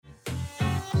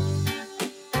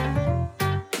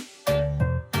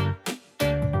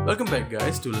Welcome back,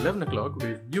 guys, to 11 o'clock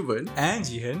with Yuvan, And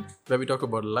Jihan. where we talk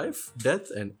about life, death,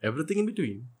 and everything in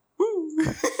between.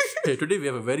 Hey, today we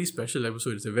have a very special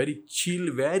episode. It's a very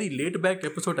chill, very laid back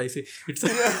episode, I say. It's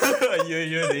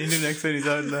Yeah, the Indian accent is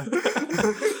out now.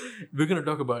 We're going to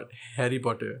talk about Harry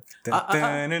Potter.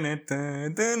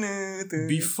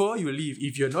 Before you leave,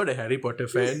 if you're not a Harry Potter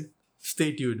fan,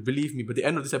 stay tuned. Believe me, by the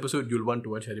end of this episode, you'll want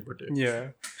to watch Harry Potter. Yeah.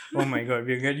 Oh my god,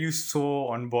 we'll get you so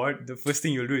on board. The first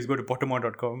thing you'll do is go to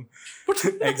pottermore.com.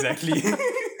 Exactly.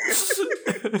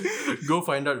 Go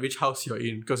find out which house you're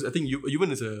in. Because I think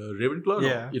Yuvan is a Ravenclaw?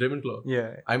 Yeah. No? Ravenclaw.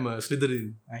 Yeah. I'm a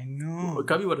Slytherin. I know.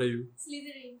 Kavi, what are you?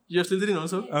 Slytherin. You're Slytherin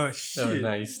also? Oh Oh, shit.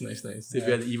 nice. If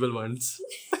we are the evil ones.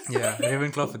 Yeah.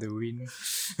 Ravenclaw for the win.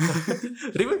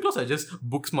 Ravenclaws are just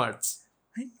book smarts.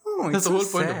 I know. That's it's the whole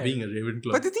so point sad. of being a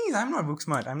Ravenclaw. But the thing is, I'm not book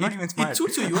smart. I'm not even smart. It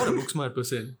suits you. You are a book smart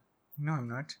person No, I'm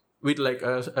not. with like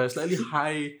a slightly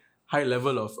high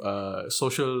level of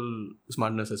social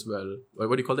smartness as well.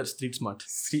 What do you call that? Street smart.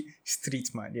 Street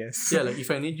smart, yes. Yeah, like if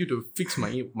I need you to fix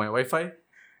my Wi-Fi,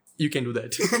 you can do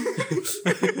that.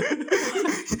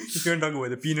 If you want to talk about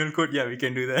the penal code, yeah, we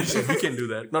can do that. We can do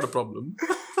that. Not a problem.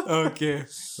 Okay.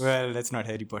 Well, that's not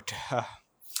Harry Potter.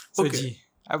 So, Okay. G,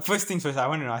 first things first, I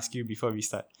want to ask you before we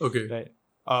start. Okay. Right.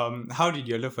 How did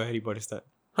your love for Harry Potter start?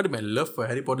 How did my love for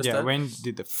Harry Potter Yeah, start? when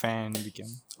did the fan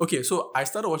become? Okay, so I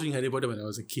started watching Harry Potter when I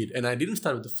was a kid, and I didn't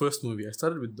start with the first movie. I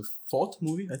started with the fourth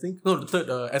movie, I think. No, the third,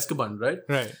 Azkaban, right?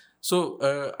 Right. So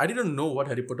I didn't know what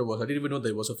Harry Potter was. I didn't even know that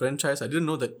it was a franchise. I didn't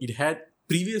know that it had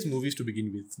previous movies to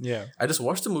begin with. Yeah. I just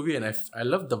watched the movie and I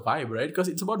loved the vibe, right? Because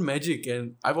it's about magic,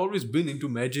 and I've always been into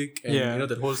magic and Yeah.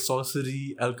 that whole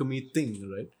sorcery, alchemy thing,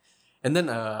 right? And then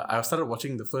I started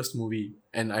watching the first movie,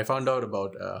 and I found out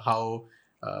about how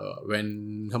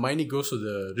when Hermione goes to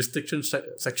the restriction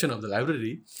section of the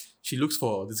library, she looks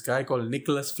for this guy called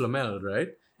Nicholas Flamel, right?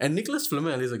 And Nicholas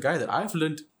Flamel is a guy that I've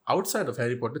learned outside of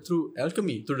Harry Potter through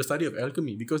alchemy, through the study of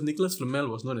alchemy, because Nicholas Flamel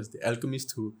was known as the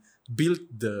alchemist who built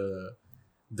the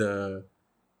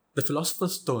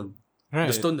Philosopher's Stone, Right.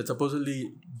 the stone that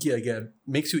supposedly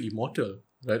makes you immortal,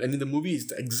 right? And in the movie, it's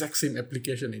the exact same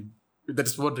application. That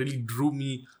is what really drew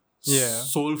me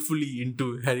soulfully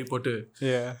into Harry Potter.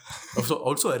 Yeah.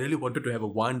 Also, I really wanted to have a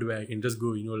wand where I can just go,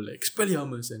 like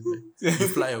Expelliarmus and like, you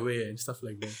fly away and stuff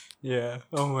like that. Yeah.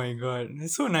 Oh my god.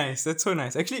 That's so nice.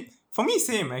 Actually, for me,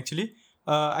 same actually.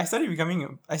 I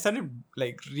started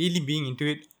like really being into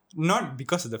it, not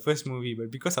because of the first movie, but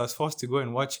because I was forced to go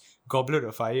and watch Goblet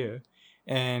of Fire.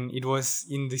 And it was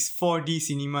in this 4D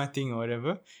cinema thing or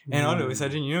whatever. And all of a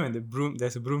sudden, when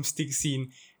there's a broomstick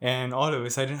scene, and all of a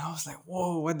sudden I was like,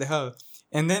 whoa, what the hell?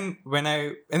 And then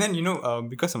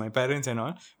because of my parents and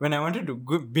all, when I wanted to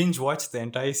go binge watch the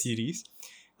entire series,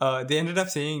 they ended up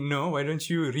saying, no, why don't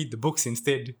you read the books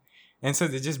instead? And so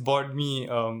they just bought me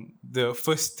the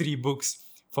first 3 books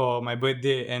for my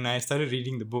birthday, and I started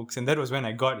reading the books, and that was when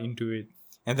I got into it.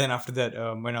 And then after that,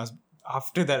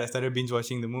 I started binge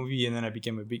watching the movie, and then I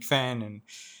became a big fan, and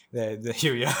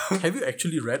here we are. Have you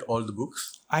actually read all the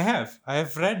books? I have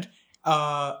read,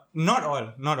 not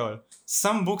all.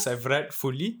 Some books I've read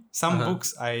fully. Some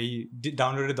books I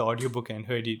downloaded the audiobook and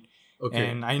heard it. Okay.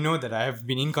 And I know that I have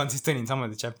been inconsistent in some of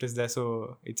the chapters there,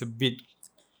 so it's a bit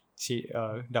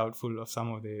doubtful of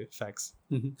some of the facts.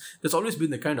 There's always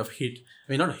been the kind of hate,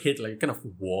 not a hate, like kind of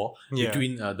war Yeah.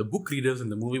 between the book readers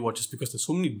and the movie watchers, because there's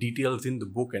so many details in the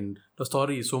book and the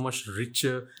story is so much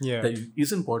richer Yeah. that it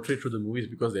isn't portrayed through the movies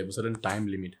because they have a certain time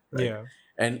limit, right? Yeah.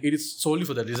 And it is solely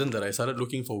for that reason that I started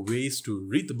looking for ways to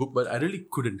read the book, but I really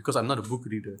couldn't because I'm not a book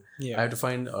reader. Yeah. I had to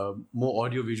find more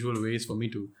audio-visual ways for me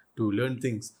to learn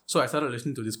things. So I started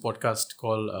listening to this podcast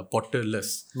called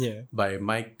Potterless Yeah. by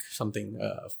Mike something.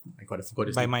 My God, I forgot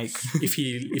his By name. Mike. If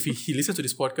he listens to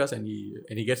this podcast and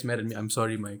he gets mad at me, I'm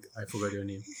sorry, Mike. I forgot your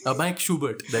name. Mike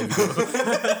Schubert. There we go.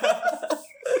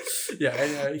 Yeah,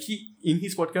 and he in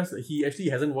his podcast he actually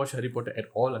hasn't watched Harry Potter at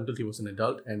all until he was an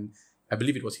adult, and I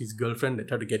believe it was his girlfriend that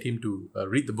tried to get him to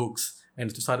read the books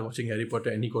and to start watching Harry Potter,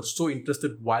 and he got so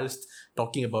interested whilst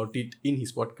talking about it in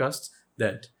his podcast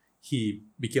that he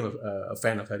became a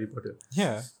fan of Harry Potter.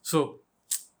 Yeah. So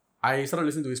I started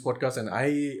listening to his podcast, and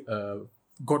I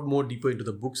got more deeper into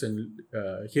the books and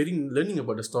learning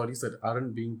about the stories that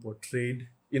aren't being portrayed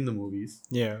in the movies.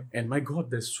 Yeah. And my God,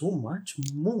 there's so much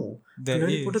more There to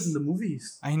Harry is. Potter than the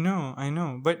movies. I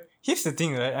know. But Here's the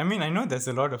thing, right? I mean, I know there's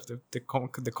a lot of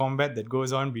the combat that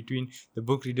goes on between the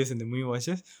book readers and the movie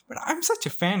watchers, but I'm such a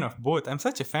fan of both. I'm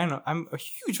a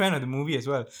huge fan of the movie as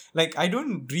well. Like, I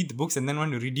don't read the books and then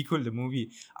want to ridicule the movie.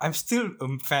 I'm still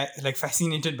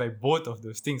fascinated by both of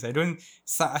those things. I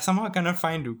somehow cannot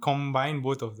find to combine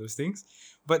both of those things.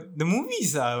 But the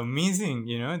movies are amazing,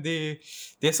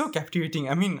 they're so captivating.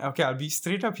 I mean, okay, I'll be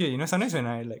straight up here. Sometimes when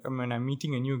I'm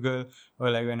meeting a new girl,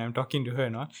 or like when I'm talking to her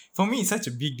and all, for me it's such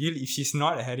a big deal if she's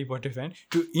not a Harry Potter fan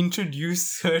to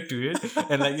introduce her to it.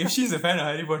 And like, if she's a fan of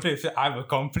Harry Potter, if I've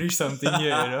accomplished something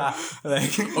here,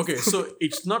 like. Okay, so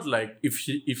it's not like if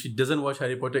she doesn't watch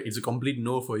Harry Potter, it's a complete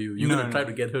no for you. You're gonna try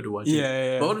to get her to watch it.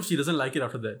 Yeah. But what if she doesn't like it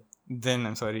after that? Then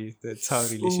I'm sorry, that's how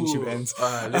relationship ends.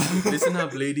 Listen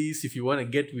up, ladies. If you want to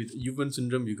get with Yuvan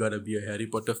Syndrome, you gotta be a Harry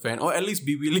Potter fan, or at least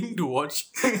be willing to watch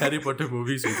Harry Potter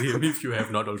movies with him if you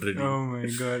have not already. Oh my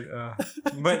god!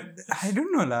 But I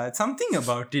don't know, lah. Something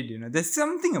about it, There's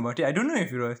something about it. I don't know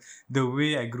if it was the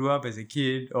way I grew up as a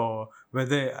kid, or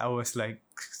whether I was like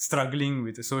struggling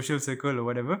with a social circle or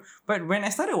whatever. But when I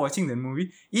started watching the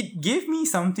movie, it gave me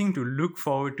something to look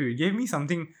forward to. It gave me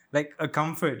something like a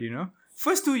comfort,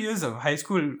 First 2 years of high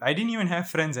school, I didn't even have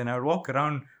friends, and I would walk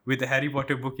around with a Harry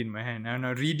Potter book in my hand and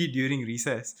I'd read it during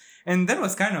recess. And that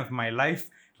was kind of my life,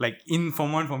 like in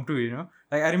Form 1, Form 2,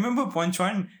 Like, I remember Pon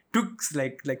Chuan took,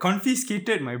 like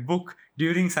confiscated my book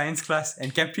during science class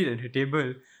and kept it at her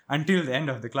table until the end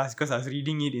of the class because I was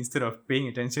reading it instead of paying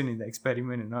attention in the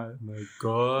experiment and all. My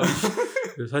gosh,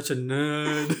 you're such a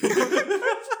nerd.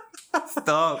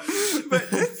 Stop. But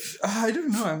I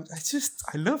don't know.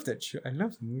 I love that show. I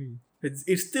love the movie.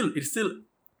 It still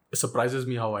surprises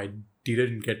me how I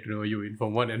didn't get to know you in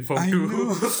Form 1 and Form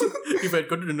 2. If I'd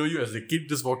gotten to know you as a kid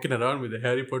just walking around with a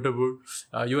Harry Potter book,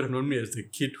 you would have known me as the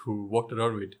kid who walked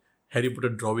around with Harry Potter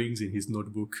drawings in his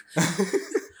notebook.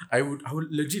 I would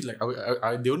legit, like,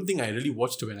 I the only thing I really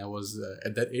watched when I was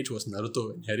at that age was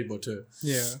Naruto and Harry Potter.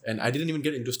 Yeah. And I didn't even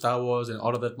get into Star Wars and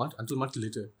all of that much until much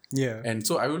later. Yeah. And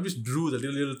so I always drew the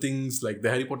little things like the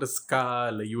Harry Potter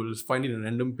scar, like you will find it in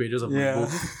random pages of my book.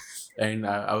 And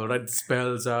I will write the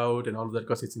spells out and all of that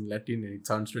because it's in Latin and it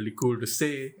sounds really cool to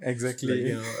say.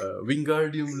 Exactly. Like,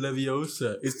 Wingardium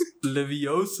Leviosa. It's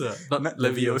Leviosa, not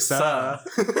Leviosa.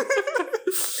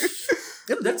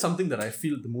 That's something that I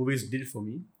feel the movies did for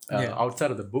me outside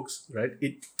of the books, right?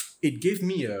 It gave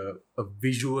me a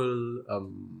visual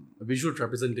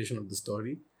representation of the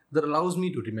story that allows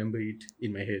me to remember it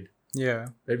in my head. Yeah.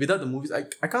 Right? Without the movies,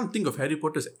 I can't think of Harry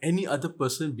Potter as any other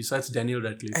person besides Daniel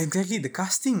Radcliffe. Exactly. The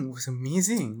casting was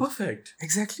amazing. Perfect.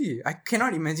 Exactly. I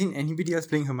cannot imagine anybody else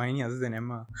playing Hermione other than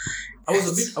Emma. I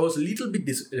was a little bit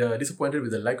disappointed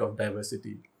with the lack of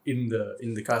diversity in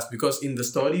the cast, because in the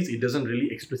stories it doesn't really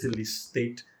explicitly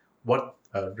state what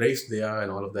race they are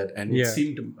and all of that, and it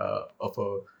seemed of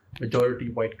a majority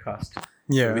white cast.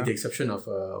 Yeah. With the exception of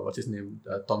what's his name,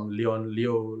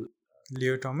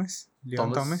 Leo Thomas.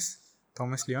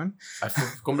 Thomas Leon. I've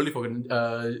completely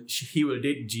forgotten. He will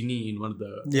date Ginny in one of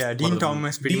the... Yeah, Dean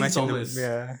Thomas pretty Dean much. Thomas.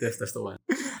 Yeah. That's the one.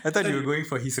 I thought you were going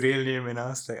for his real name and I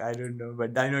was like, I don't know,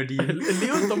 but I know Dean.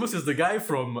 Leon Thomas is the guy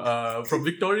from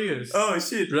Victorious. Oh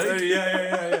shit. Right? Sorry,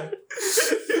 yeah.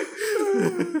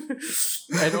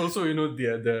 And also,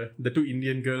 the two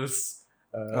Indian girls.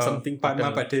 Something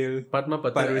Padma Patel.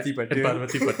 Parvati Patel. And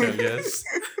Parvati Patel, yes.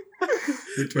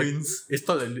 The twins.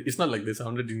 It's not like they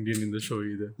sounded Indian in the show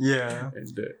either. Yeah. And,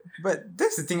 but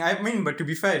that's the thing. I mean, but to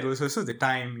be fair, it was also the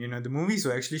time. The movies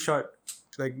were actually shot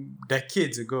like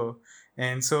decades ago.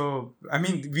 And so, I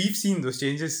mean, we've seen those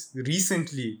changes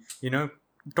recently.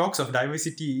 Talks of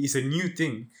diversity is a new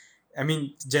thing. I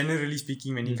mean, generally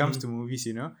speaking, when it comes to movies,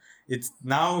 it's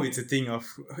a thing of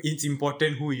it's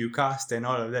important who you cast and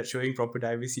all of that, showing proper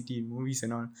diversity in movies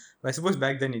and all. But I suppose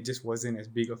back then it just wasn't as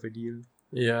big of a deal.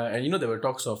 Yeah, and there were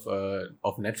talks of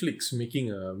Netflix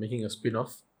making a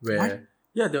spin-off where What?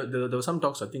 Yeah, there were some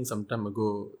talks I think some time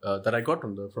ago that I got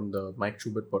from the Mike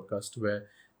Schubert podcast where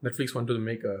Netflix wanted to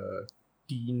make a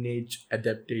teenage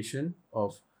adaptation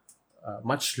of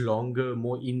much longer,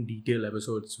 more in detail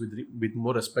episodes with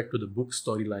more respect to the book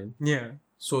storyline. Yeah.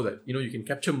 So that you can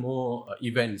capture more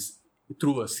events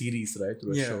through a series, right?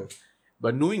 Through a Yeah. show.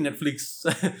 But knowing Netflix,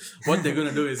 what they're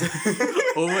gonna do is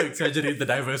over exaggerate the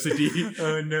diversity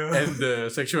Oh no. and the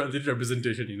sexuality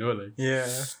representation. Yeah.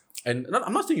 And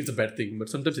I'm not saying it's a bad thing, but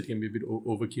sometimes it can be a bit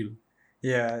overkill.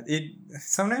 Yeah. It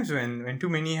sometimes when too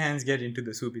many hands get into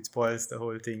the soup, it spoils the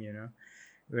whole thing.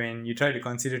 When you try to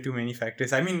consider too many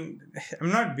factors. I mean, I'm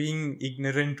not being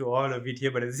ignorant to all of it here,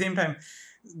 but at the same time,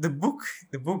 the book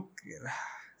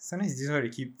Sometimes you just have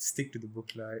to stick to the book,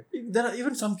 like. There are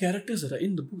even some characters that are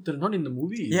in the book that are not in the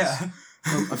movies. Yeah.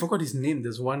 I forgot his name.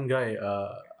 There's one guy.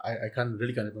 I can't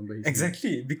remember his name.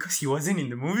 Exactly, because he wasn't in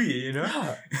the movie, you know.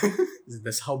 Yeah.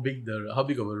 That's how big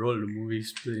of a role the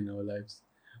movies play in our lives.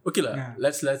 Okay, Yeah.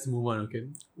 let's move on. Okay,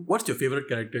 what's your favorite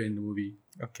character in the movie?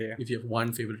 Okay. If you have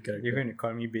one favorite character, You're going to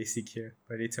call me basic here,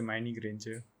 but it's Hermione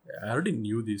Granger. I already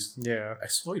knew this. Yeah. I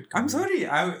saw it. I'm coming.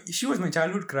 sorry. She was my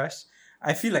childhood crush.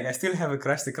 I feel like I still have a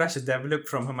crush. The crush has developed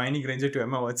from Hermione Granger to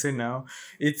Emma Watson now.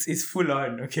 It's full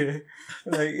on, okay?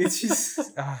 Like, it's just...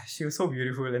 she was so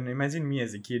beautiful. And imagine me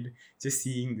as a kid just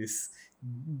seeing this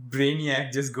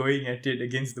brainiac just going at it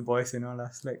against the boys and all. I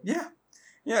was like, yeah.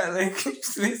 Yeah, like,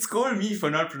 scold me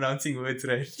for not pronouncing words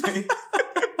right.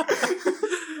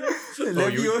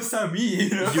 Leviosa me, you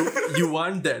know? You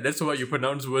want that. That's why you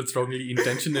pronounce words wrongly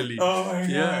intentionally. Oh my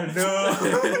god,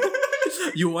 no.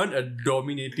 You want a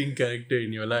dominating character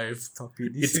in your life. Stop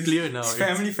it. It's clear now. It's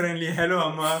family friendly. Hello,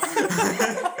 Amma.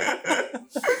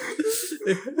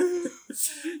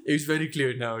 It's very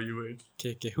clear now. You would.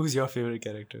 Okay. Who's your favorite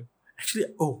character? Actually,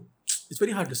 it's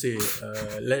very hard to say.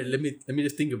 Let me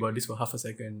just think about this for half a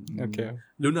second. Okay.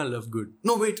 Luna Lovegood.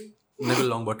 No, wait. Neville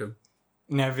Longbottom.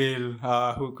 Neville.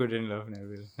 Who couldn't love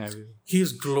Neville?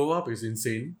 His glow up is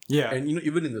insane. Yeah. And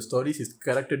even in the stories, his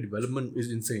character development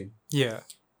is insane. Yeah.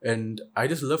 And I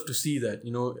just love to see that,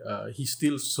 he's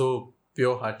still so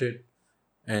pure-hearted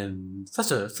and such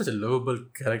a lovable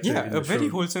character. Yeah, in the a very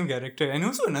show. wholesome character. And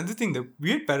also another thing, the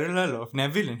weird parallel of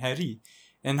Neville and Harry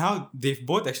and how they've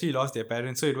both actually lost their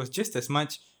parents. So it was just as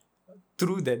much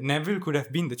true that Neville could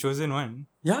have been the chosen one.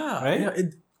 Yeah, Right? yeah.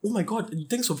 Oh my god!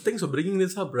 Thanks for bringing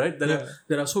this up. Right?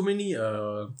 There are so many.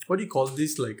 What do you call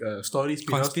this? Like stories.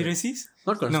 Conspiracies?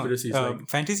 Not conspiracies. No, like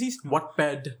fantasies? No.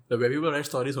 Wattpad. Where people write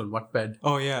stories on Wattpad.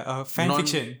 Oh yeah, fan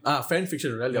fiction. Fan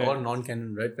fiction. Right? They're Yeah. all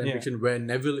non-canon. Right? Fan Yeah. fiction where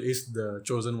Neville is the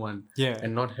chosen one Yeah.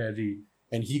 and not Harry,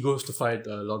 and he goes to fight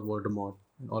Lord Voldemort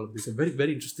and all of this. Very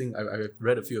very interesting. I've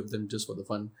read a few of them just for the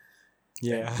fun.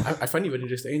 Yeah. I find it very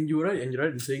interesting. And you're right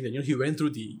in saying that he went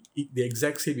through the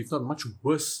exact same, if not much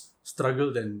worse,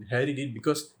 struggle than Harry did,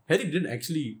 because Harry didn't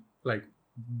actually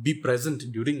be present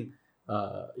during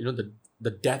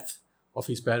the death of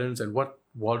his parents and what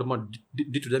Voldemort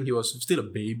did to them. He was still a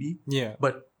baby, Yeah.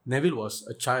 but Neville was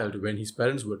a child when his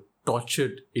parents were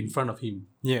tortured in front of him,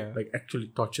 Yeah. actually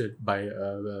tortured by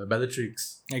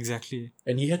Bellatrix, Exactly.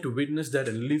 and he had to witness that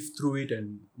and live through it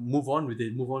and move on with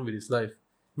his life.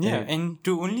 Yeah, and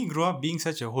to only grow up being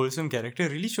such a wholesome character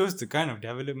really shows the kind of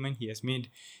development he has made,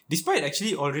 despite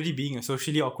actually already being a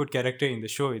socially awkward character in the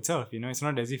show itself. It's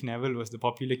not as if Neville was the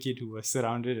popular kid who was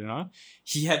surrounded and all.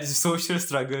 He had his social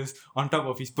struggles on top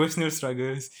of his personal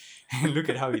struggles, and look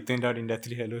at how he turned out in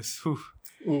Deathly Hallows. Whew.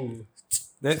 Ooh,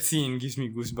 That scene gives me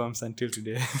goosebumps until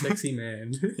today. sexy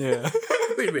man. Yeah.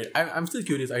 Wait. I'm still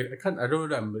curious. I don't know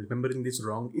if I'm remembering this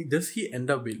wrong. Does he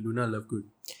end up with Luna Lovegood?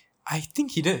 I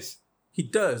think he does. He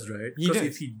does, right? He Because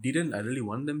does. if he didn't, I really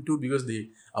want them to, because they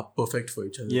are perfect for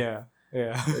each other. Yeah.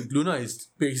 Like, Luna is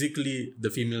basically the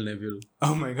female Neville.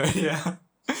 Oh my god, yeah.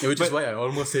 Which is why I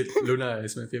almost said Luna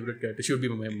is my favorite character. She would be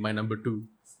my number 2.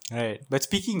 Right. But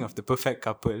speaking of the perfect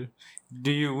couple,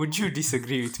 would you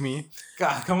disagree with me?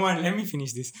 Come on, let me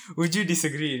finish this. Would you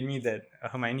disagree with me that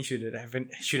Hermione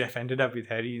should have ended up with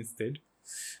Harry instead?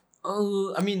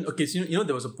 I mean, okay, so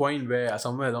there was a point where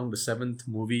somewhere along the 7th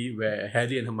movie where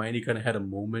Harry and Hermione kind of had a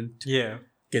moment. Yeah.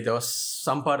 Okay, there was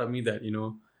some part of me that,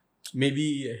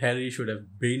 maybe Harry should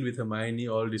have been with Hermione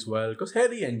all this while, because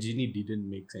Harry and Ginny didn't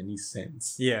make any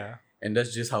sense. Yeah. And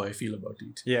that's just how I feel about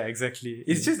it. Yeah, exactly.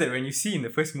 It's just that when you see in the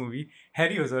first movie,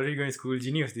 Harry was already going to school,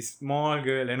 Ginny was this small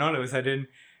girl, and all of a sudden,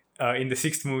 in the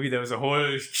 6th movie, there was a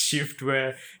whole shift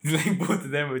where both of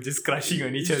them were just crushing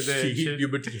on each other. She and hit shit.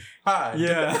 puberty.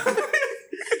 Yeah.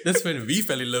 That's when we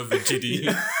fell in love with Ginny.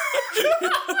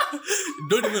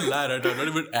 Don't even lie right now. Don't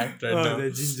even act right now.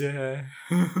 The ginger hair.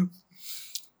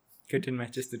 Curtain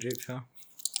matches the drapes, huh?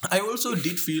 I also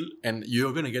did feel, and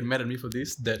you're going to get mad at me for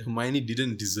this, that Hermione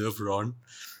didn't deserve Ron.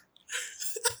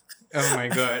 Oh my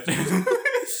god.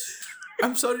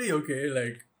 I'm sorry,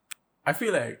 okay? I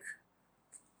feel like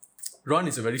Ron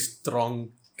is a very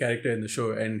strong character in the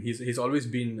show, and he's always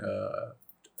been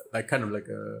kind of like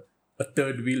a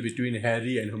third wheel between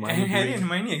Harry and Hermione. And Harry and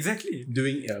Hermione, exactly.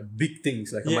 Doing big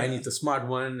things. Like Hermione is the smart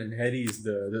one, and Harry is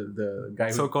the guy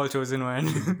So-called chosen one.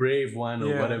 the brave one or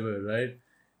Yeah. whatever, right?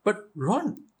 But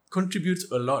Ron contributes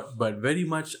a lot, but very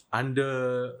much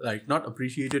not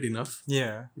appreciated enough.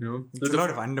 Yeah. It's a lot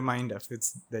of undermined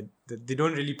efforts that they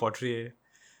don't really portray.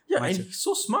 Yeah, much and he's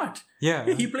so smart. Yeah.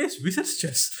 He plays wizard's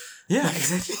chess. Yeah,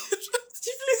 exactly.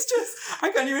 He plays chess. I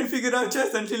can't even figure out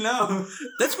chess until now.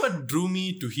 That's what drew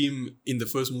me to him in the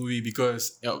first movie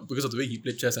because of the way he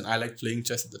played chess, and I liked playing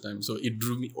chess at the time. So it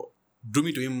drew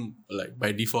me to him like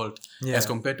by default, as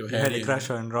compared to You Harry. had a crush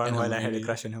on Ron and while I had a Hermione.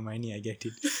 crush on Hermione. I get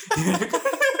it.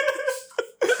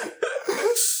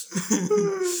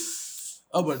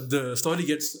 Oh, but the story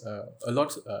gets a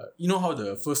lot. You know how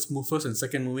the first and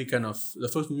second movie the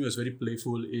first movie was very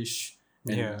playful-ish,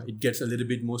 and Yeah. it gets a little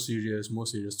bit more serious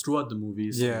throughout the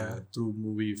movies. Yeah. Through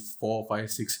movie 4,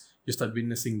 5, 6, you start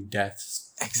witnessing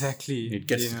deaths. Exactly. It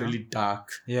gets you know? really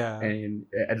dark. Yeah. And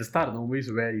at the start of the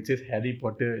movies where it says Harry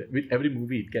Potter, with every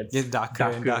movie it gets Get darker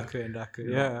and darker and darker.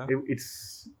 you know. Yeah.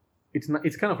 It's not.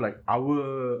 It's kind of like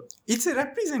our It's a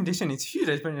representation. It's a huge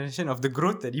representation of the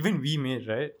growth that even we made,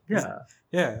 right?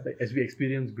 Yeah. Like, as we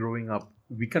experience growing up,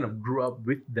 we kind of grew up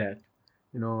with that.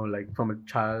 You know, like from a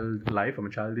childish life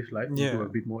Yeah. into a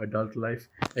bit more adult life,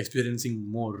 experiencing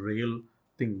more real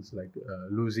things like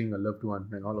losing a loved one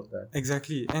and all of that.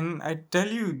 Exactly. And I tell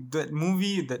you, that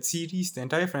movie, that series, the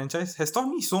entire franchise has taught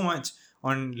me so much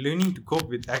on learning to cope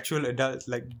with actual adults,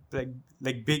 like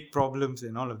big problems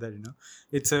and all of that, you know.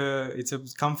 It's a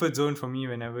comfort zone for me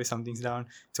whenever something's down.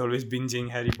 It's always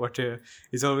binging Harry Potter.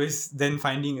 It's always then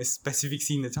finding a specific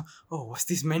scene that's, oh, what's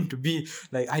this meant to be?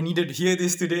 Like, I needed to hear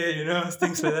this today, you know,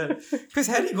 things like that. Because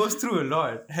Harry goes through a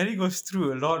lot. Harry goes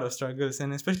through a lot of struggles,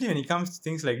 and especially when it comes to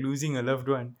things like losing a loved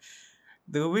one.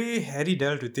 The way Harry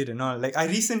dealt with it and all. Like, I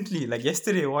recently, like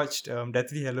yesterday, watched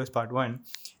Deathly Hallows Part 1,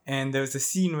 and there was a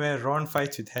scene where Ron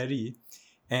fights with Harry,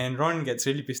 and Ron gets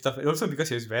really pissed off. Also because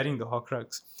he was wearing the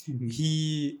Horcrux. Mm-hmm.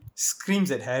 He screams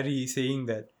at Harry saying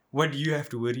that, what do you have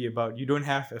to worry about? You don't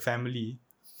have a family.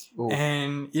 Oh.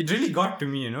 And it really got to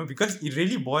me, you know, because it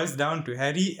really boils down to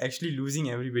Harry actually losing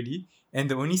everybody, and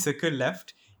the only circle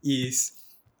left is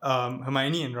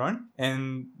Hermione and Ron,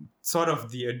 and sort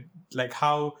of the like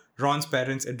how Ron's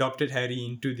parents adopted Harry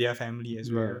into their family as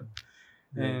well.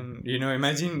 Yeah. And you know,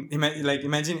 imagine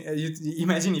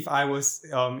if I was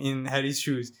in Harry's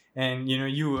shoes, and you know,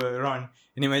 you were Ron,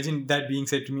 and imagine that being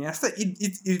said to me.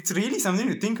 It's really something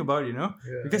to think about, you know,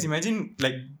 because imagine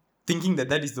like thinking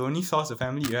that is the only source of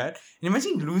family you had, and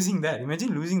imagine losing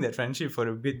that friendship for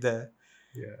a bit there.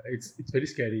 Yeah, it's very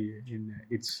scary.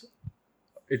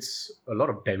 It's a lot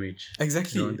of damage.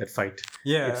 Exactly. You know, that fight.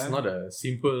 Yeah. It's not a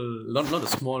simple, not a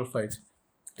small fight.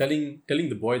 Telling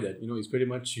the boy that, you know, he's pretty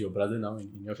much your brother now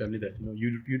in your family, that, you know,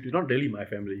 you're not really my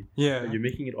family. Yeah. You're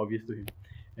making it obvious to him,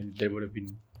 and there would have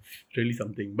been really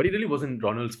something. But it really wasn't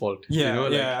Ronald's fault. Yeah, you know,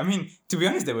 like, yeah. I mean, to be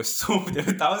honest, there were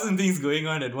 1,000 things going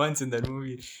on at once in that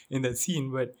movie, in that scene.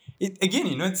 But it again,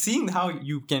 you know, seeing how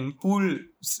you can pull a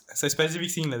specific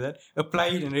scene like that, apply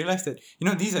it, and realize that, you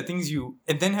know, these are things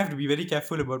and then have to be very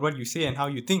careful about what you say and how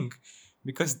you think,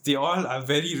 because they all are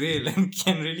very real and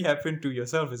can really happen to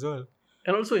yourself as well.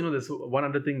 And also, you know, there's one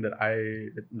other thing that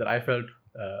I felt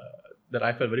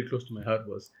very close to my heart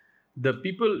was the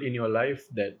people in your life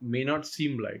that may not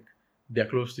seem like they're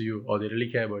close to you or they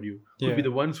really care about you could be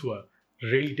the ones who are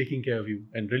really taking care of you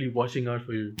and really watching out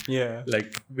for you. Yeah.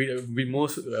 Like we more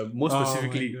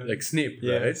specifically like Snape,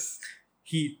 yes. right?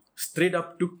 He straight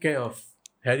up took care of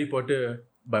Harry Potter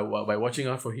by watching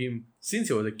out for him since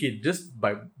he was a kid, just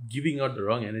by giving out the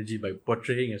wrong energy, by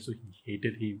portraying as though he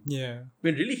hated him. Yeah.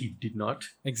 When really he did not.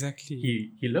 Exactly.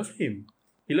 He loved him.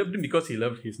 He loved him because he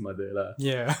loved his mother, lah.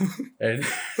 Yeah. And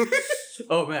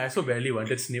oh man, I so badly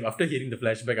wanted Snape. After hearing the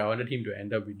flashback, I wanted him to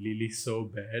end up with Lily so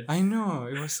bad. I know,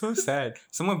 it was so sad.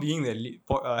 Someone being that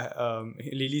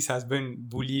Lily's husband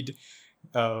bullied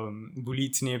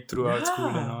Snape throughout school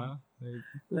and all.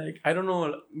 Like, I don't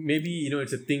know, maybe, you know,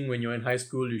 it's a thing when you're in high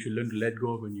school, you should learn to let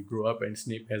go when you grow up, and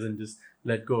Snape hasn't just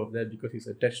let go of that because he's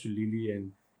attached to Lily,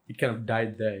 and it kind of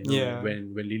died there, you know,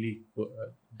 when Lily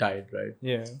died, right?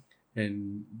 Yeah.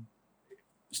 And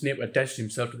Snape attached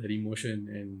himself to that emotion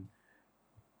and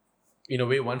in a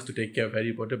way wants to take care of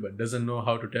Harry Potter but doesn't know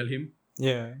how to tell him.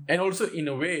 Yeah. And also, in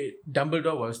a way,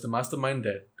 Dumbledore was the mastermind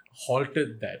that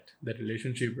halted that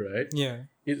relationship, right? Yeah.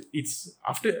 It's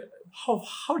after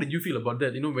how did you feel about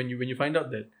that? You know, when you find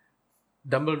out that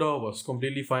Dumbledore was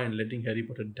completely fine letting Harry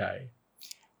Potter die.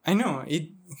 I know,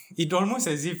 it almost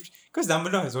as if, because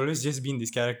Dumbledore has always just been this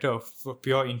character of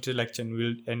pure intellect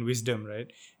and wisdom,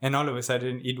 right? And all of a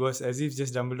sudden, it was as if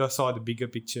just Dumbledore saw the bigger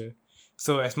picture.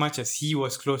 So as much as he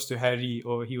was close to Harry,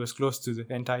 or he was close to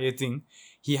the entire thing,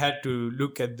 he had to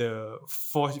look at the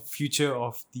future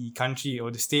of the country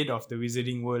or the state of the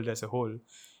wizarding world as a whole.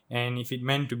 And if it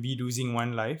meant to be losing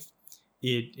one life,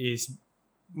 it is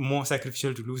more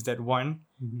sacrificial to lose that one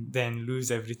than lose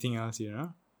everything else, you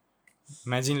know?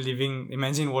 Imagine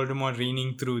Voldemort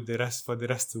reigning through for the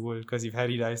rest of the world, because if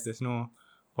Harry dies, there's no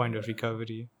point of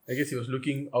recovery. I guess he was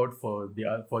looking out for the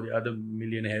other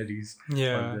million Harrys.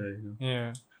 Yeah. On the,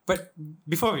 Yeah. But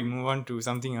before we move on to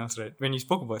something else, right? When you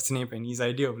spoke about Snape and his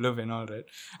idea of love and all, right?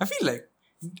 I feel like,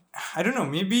 I don't know,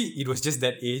 maybe it was just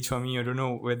that age for me. I don't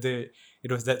know whether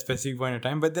it was that specific point of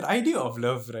time. But the idea of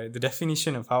love, right? The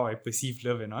definition of how I perceive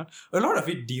love and all, a lot of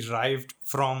it derived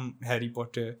from Harry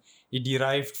Potter. It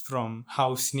derived from how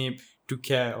Snape took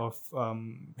care of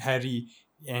Harry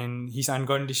and his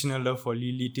unconditional love for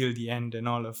Lily till the end and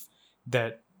all of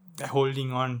that,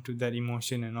 holding on to that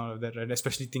emotion and all of that, right?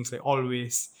 Especially things like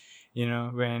always,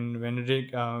 when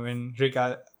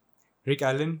Rick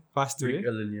Allen passed away. Rick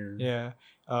Allen, Yeah.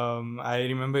 I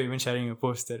remember even sharing a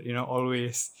post that,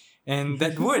 always. And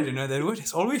that word, that word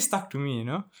has always stuck to me,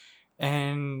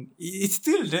 And it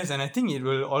still does. And I think it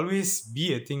will always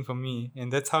be a thing for me.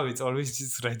 And that's how it's always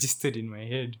just registered in my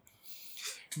head.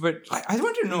 But I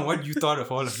want to know what you thought of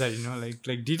all of that,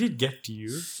 like did it get to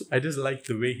you? I just like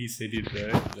the way he said it,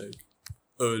 right? Like,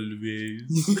 always.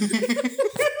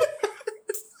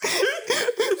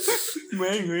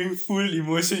 Man going full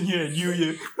emotion here and you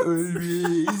here.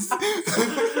 Always.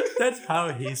 That's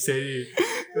how he said it.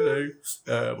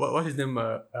 Like, what's his name?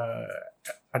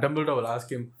 Dumbledore will ask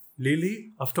him,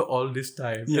 Lily, after all this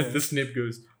time, and the Snape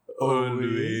goes,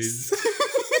 always.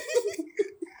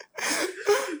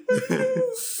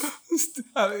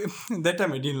 That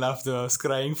time I didn't laugh though. I was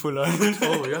crying full on.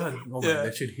 Oh yeah. Oh man,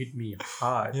 that shit hit me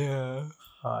hard. Yeah.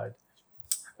 Hard.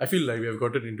 I feel like we have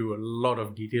gotten into a lot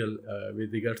of detail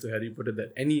with regards to Harry Potter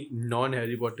that any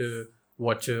non-Harry Potter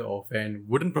watcher or fan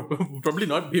wouldn't probably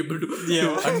not be able to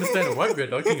understand what we're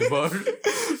talking about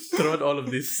throughout all of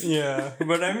this. Yeah,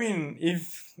 but I mean,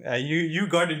 if you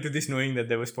got into this knowing that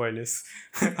there were spoilers,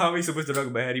 how are we supposed to talk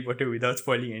about Harry Potter without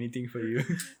spoiling anything for you?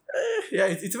 Yeah,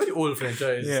 it's a very old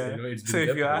franchise. Yeah. It's been So if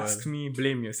there you for a ask me,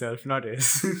 blame yourself, not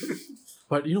us.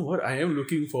 But you know what? I am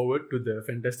looking forward to the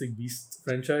Fantastic Beasts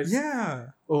franchise. Yeah.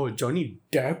 Oh, Johnny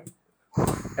Depp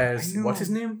as what's his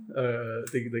name?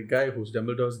 The guy who's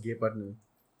Dumbledore's gay partner.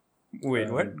 Wait,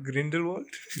 what? Grindelwald?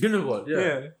 Grindelwald,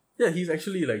 yeah. Yeah, he's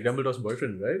actually like Dumbledore's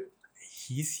boyfriend, right?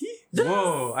 Is he? Yes.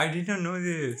 Whoa, I did not know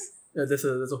this. Yeah, there's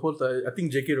a whole. I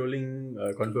think J.K. Rowling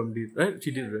confirmed it, right?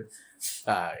 She did,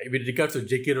 right? With regards to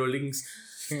J.K. Rowling's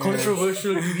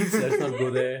controversial reads, let's not go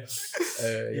there.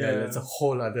 Yeah, that's a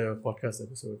whole other podcast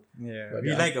episode. Yeah, but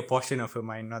we like a portion of her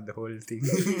mind, not the whole thing.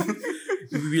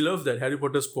 We love that Harry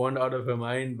Potter spawned out of her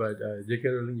mind, but J.K.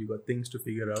 Rowling, you got things to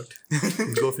figure out.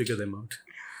 Go figure them out.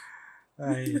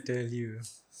 I tell you.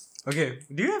 Okay,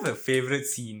 do you have a favorite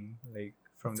scene, like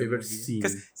from the Favorite movie? scene?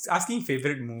 Because asking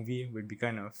favorite movie would be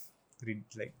kind of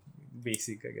like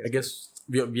basic, I guess. I guess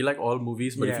we like all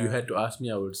movies, but if you Yeah. had to ask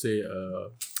me, I would say,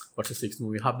 what's the sixth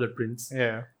movie? Half-Blood Prince.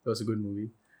 Yeah. That was a good movie.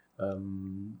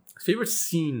 Favorite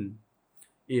scene?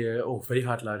 Yeah. Oh, very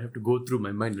hard, lad. I have to go through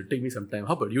my mind. It'll take me some time.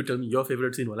 How about you tell me your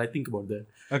favorite scene while I think about that?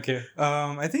 Okay.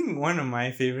 I think one of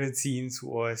my favorite scenes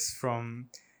was from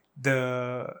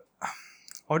the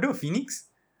Order of Phoenix.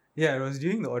 Yeah, it was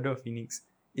during the Order of Phoenix.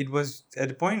 It was at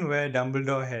the point where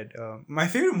Dumbledore had... my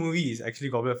favorite movie is actually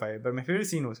Goblet of Fire, but my favorite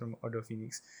scene was from Order of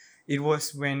Phoenix. It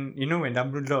was when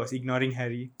Dumbledore was ignoring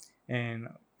Harry, and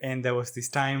there was this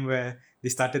time where they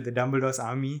started the Dumbledore's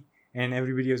army, and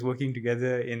everybody was working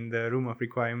together in the room of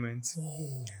requirements.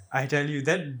 Oh. I tell you,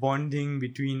 that bonding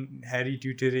between Harry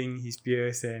tutoring his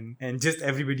peers and just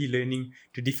everybody learning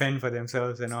to defend for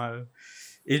themselves and all.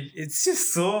 It's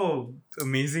just so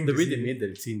amazing. The to way see. they made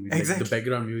that scene with like, Exactly. the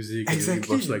background music, Exactly. and it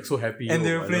was like so happy. And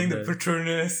they Oh, were I playing the love that.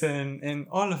 Patronus and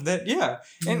all of that. Yeah.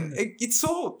 And it's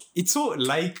so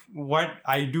like what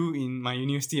I do in my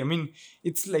university. I mean,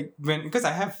 it's like because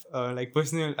I have like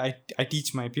personal, I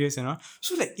teach my peers and all.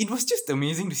 So like it was just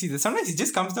amazing to see that sometimes it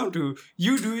just comes down to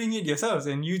you doing it yourselves,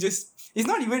 and you just, it's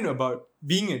not even about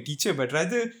being a teacher, but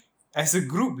rather as a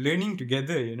group learning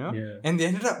together, Yeah. And they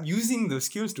ended up using those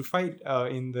skills to fight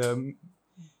in the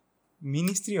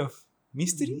Ministry of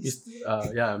Mysteries?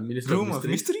 Ministry Room of of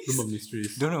Mysteries. Mysteries? Room of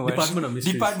Mysteries. Don't know what. Department of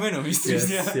Mysteries. Department of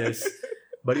Mysteries, Yes, yeah. yes.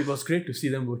 But it was great to see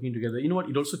them working together. You know what?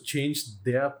 It also changed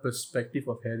their perspective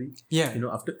of Harry. Yeah.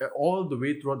 After all the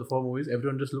way throughout the 4 movies,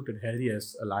 everyone just looked at Harry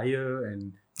as a liar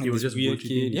and he And was this just weird bullshitting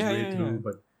kid. his Yeah, way yeah, through. yeah.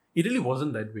 But it really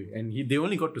wasn't that way. And they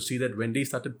only got to see that when they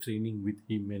started training with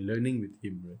him and learning with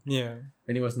him, right? Yeah.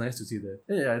 And it was nice to see that.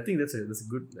 Yeah, I think that's a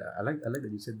good. I like that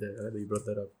you said that. I like that you brought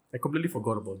that up. I completely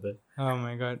forgot about that. Oh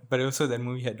my god. But also that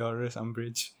movie had Dolores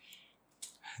Umbridge.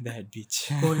 That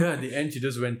bitch. Oh yeah, at the end she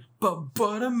just went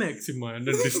Barbara Maxima and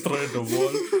then destroyed the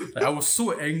wall. Like, I was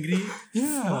so angry.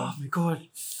 Yeah. Oh my god.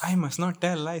 I must not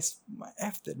tell lies.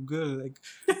 F that girl. Like,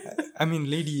 I mean,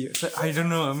 lady. I don't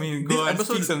know. I mean, go on,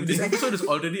 speak something. This episode is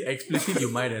already explicit. You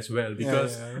might as well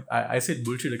because Yeah. I said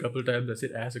bullshit a couple times. I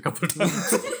said ass a couple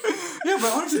times. Yeah,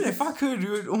 but honestly, like, fuck her,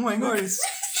 dude. Oh my god,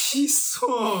 she's I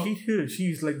so. hate her.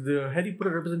 She's like the Harry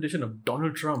Potter representation of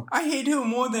Donald Trump. I hate her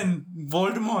more than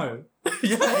Voldemort.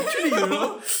 Yeah, actually,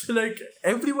 like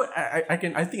everyone, I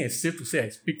think it's safe to say I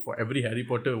speak for every Harry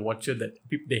Potter watcher that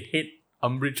they hate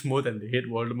Umbridge more than they hate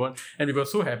Voldemort, and we were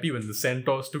so happy when the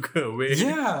Centaurs took her away.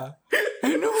 Yeah,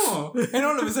 I know. And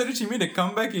all of a sudden, she made a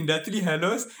comeback in Deathly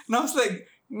Hallows, and I was like,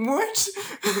 what?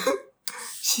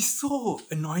 She's so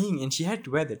annoying, and she had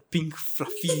to wear that pink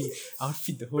fluffy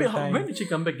outfit the whole Wait, time. when did she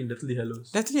come back in Deathly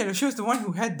Hallows? Deathly Hallows, she was the one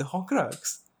who had the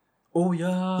Horcrux. Oh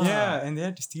yeah. Yeah, and they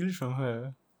had to steal it from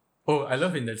her. Oh, I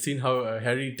love in that scene how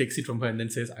Harry takes it from her and then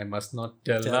says, "I must not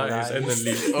tell Tell lies," lies. and then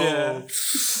leaves.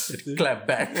 Oh, clap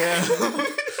back. Yeah.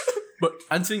 But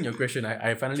answering your question,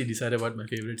 I finally decided what my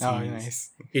favorite scene Oh, is.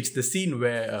 nice. It's the scene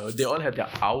where they all had their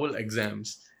owl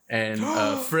exams and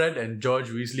Fred and George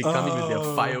Weasley come in with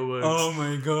their fireworks Oh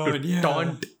my god, to yeah.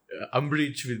 taunt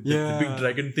Umbridge with the big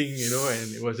dragon thing,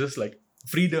 and it was just like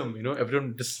freedom,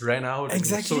 everyone just ran out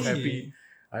Exactly. and was so happy.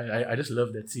 I just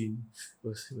love that scene. It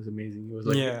was amazing. It was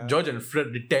like Yeah. George and Fred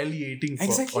retaliating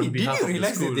Exactly. on Did behalf you of the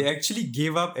realize school. that they actually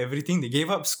gave up everything? They gave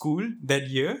up school that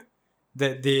year.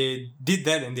 That they did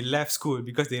that and they left school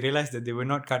because they realized that they were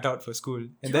not cut out for school.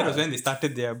 And that was when they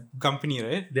started their company,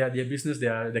 right? Their business,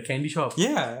 their candy shop.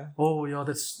 Yeah. Oh yeah,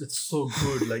 that's so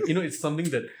good. Like it's something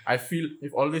that I feel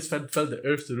I've always felt the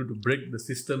urge to do, to break the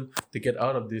system, to get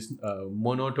out of this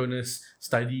monotonous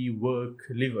study, work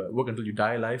until you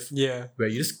die life, Yeah. where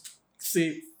you just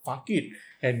say fuck it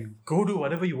and go do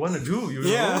whatever you want to do.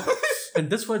 Yeah. And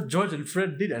that's what George and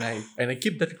Fred did, and I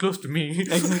keep that close to me.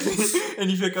 Exactly. And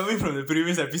if you're coming from the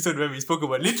previous episode where we spoke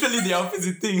about literally the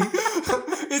opposite thing,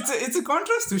 it's a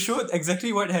contrast to show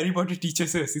exactly what Harry Potter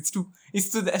teaches us. It's to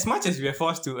as much as we are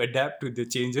forced to adapt to the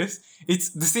changes,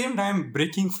 it's the same time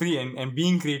breaking free and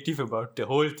being creative about the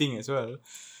whole thing as well.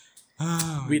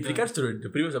 Oh my With God. regards to the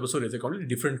previous episode, it's a completely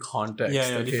different context.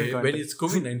 Yeah, different When context. it's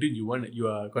COVID-19, you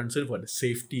are concerned for the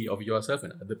safety of yourself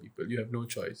and other people. You have no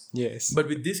choice. Yes. But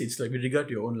with this, it's like with regard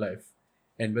to your own life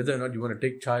and whether or not you want to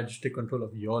take control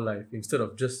of your life instead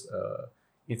of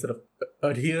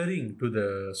adhering to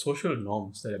the social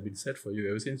norms that have been set for you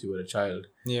ever since you were a child.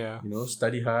 Yeah.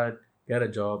 Study hard, get a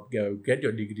job, get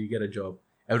your degree, get a job.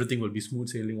 Everything will be smooth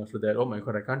sailing after that. Oh my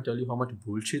god, I can't tell you how much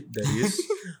bullshit there is.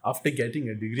 After getting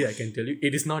a degree, I can tell you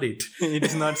it is not it. It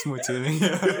is not smooth sailing.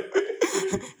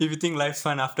 If you think life's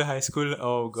fun after high school,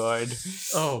 oh god.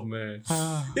 Oh man.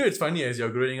 It's funny as you're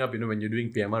growing up, when you're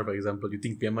doing PMR, for example, you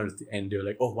think PMR is the end. You're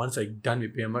like, oh, once I'm done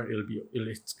with PMR,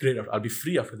 it's great. I'll be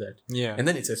free after that. Yeah. And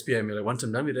then it's SPM. You're like, once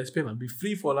I'm done with SPM, I'll be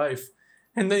free for life.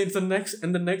 And then it's the next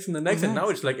and the next and the next. And now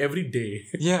it's like every day.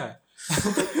 Yeah.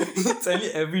 It's only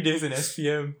every day is an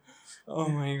SPM. Oh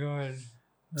my god.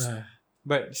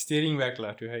 But steering back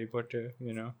to Harry Potter,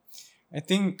 I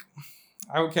think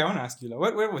I want to ask you,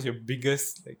 what was your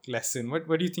biggest lesson? What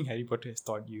do you think Harry Potter has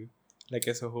taught you,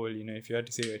 as a whole? If you had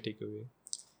to say a takeaway.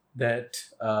 That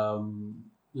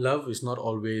love is not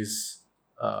always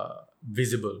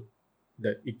visible.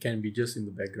 That it can be just in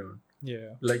the background.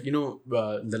 Yeah.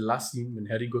 The last scene when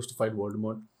Harry goes to fight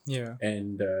Voldemort, Yeah.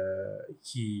 and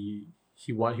he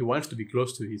wants to be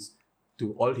close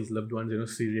to all his loved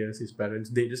ones, Sirius, his parents.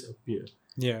 They just appear.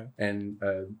 Yeah. And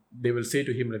they will say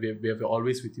to him, like, we are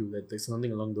always with you. That there's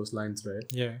something along those lines, right?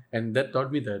 Yeah. And that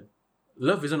taught me that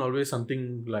love isn't always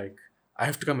something like I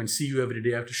have to come and see you every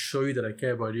day. I have to show you that I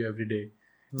care about you every day.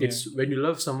 Yeah. It's when you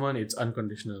love someone, it's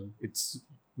unconditional. It's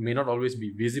may not always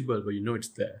be visible, but it's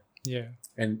there, Yeah.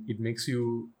 and it makes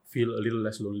you feel a little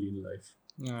less lonely in life.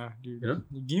 Dude, You know?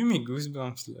 you give me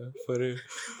goosebumps for real.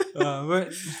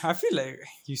 But I feel like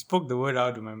you spoke the word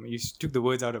out of you took the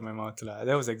words out of my mouth.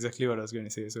 That was exactly what I was going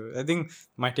to say. So I think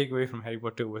my takeaway from Harry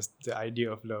Potter was the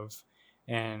idea of love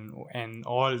and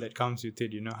all that comes with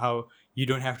it. How you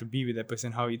don't have to be with that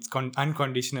person, how it's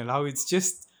unconditional, how it's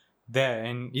just there,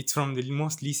 and it's from the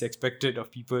most least expected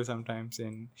of people sometimes.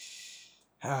 And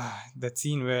that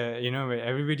scene where where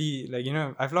everybody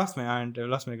I've lost my aunt, I've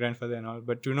lost my grandfather and all,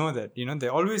 but to know that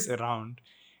they're always around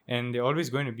and they're always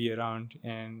going to be around,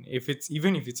 and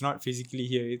even if it's not physically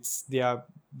here, it's their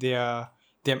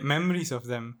memories of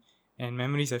them and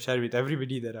memories I've shared with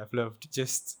everybody that I've loved.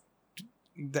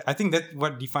 I think that's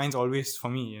what defines always for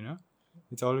me.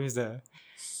 It's always there.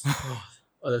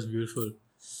 Oh, that's beautiful.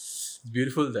 It's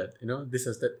beautiful that this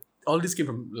has that all this came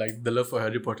from like the love for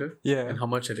Harry Potter Yeah. and how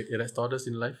much it has taught us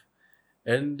in life.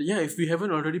 And yeah, if we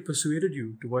haven't already persuaded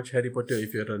you to watch Harry Potter,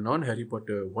 if you're a non-Harry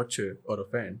Potter watcher or a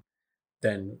fan,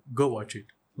 then go watch it.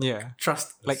 Yeah. Trust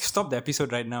us. Like, stop the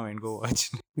episode right now and go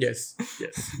watch. Yes.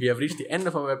 We have reached the end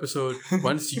of our episode.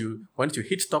 Once you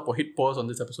hit stop or hit pause on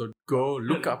this episode, go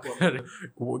look up. Have a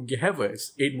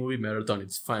 8-movie marathon.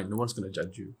 It's fine. No one's gonna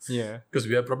judge you. Yeah. Because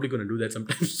we are probably gonna do that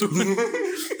sometime soon.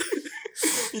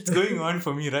 It's going on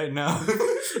for me right now.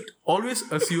 Always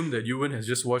assume that Yuvan has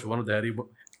just watched one of the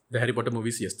Harry Potter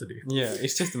movies yesterday. Yeah,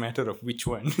 it's just a matter of which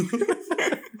one.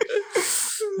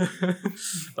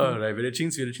 Alright, we're reaching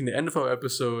the end of our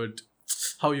episode.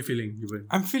 How are you feeling, Yuvan?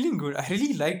 I'm feeling good. I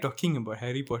really like talking about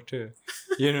Harry Potter.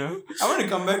 You know? I want to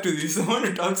come back to this. I want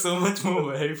to talk so much more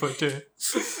about Harry Potter.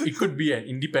 It could be an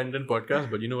independent podcast,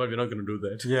 but you know what? We're not going to do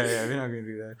that. Yeah, we're not going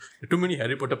to do that. There are too many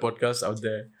Harry Potter podcasts out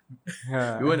there.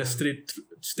 Yeah. We want to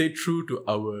stay true to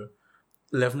our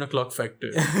 11 o'clock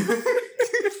factor.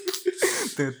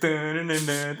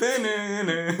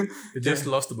 We just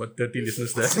lost about 30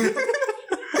 listeners there.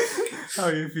 How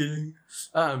are you feeling?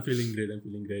 I'm feeling great.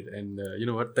 And you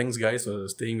know what? Thanks, guys, for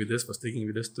sticking with us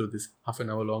through this half an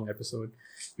hour long episode.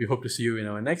 We hope to see you in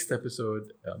our next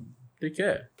episode. Take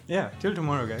care. Yeah, till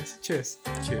tomorrow, guys. Cheers.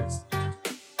 Cheers.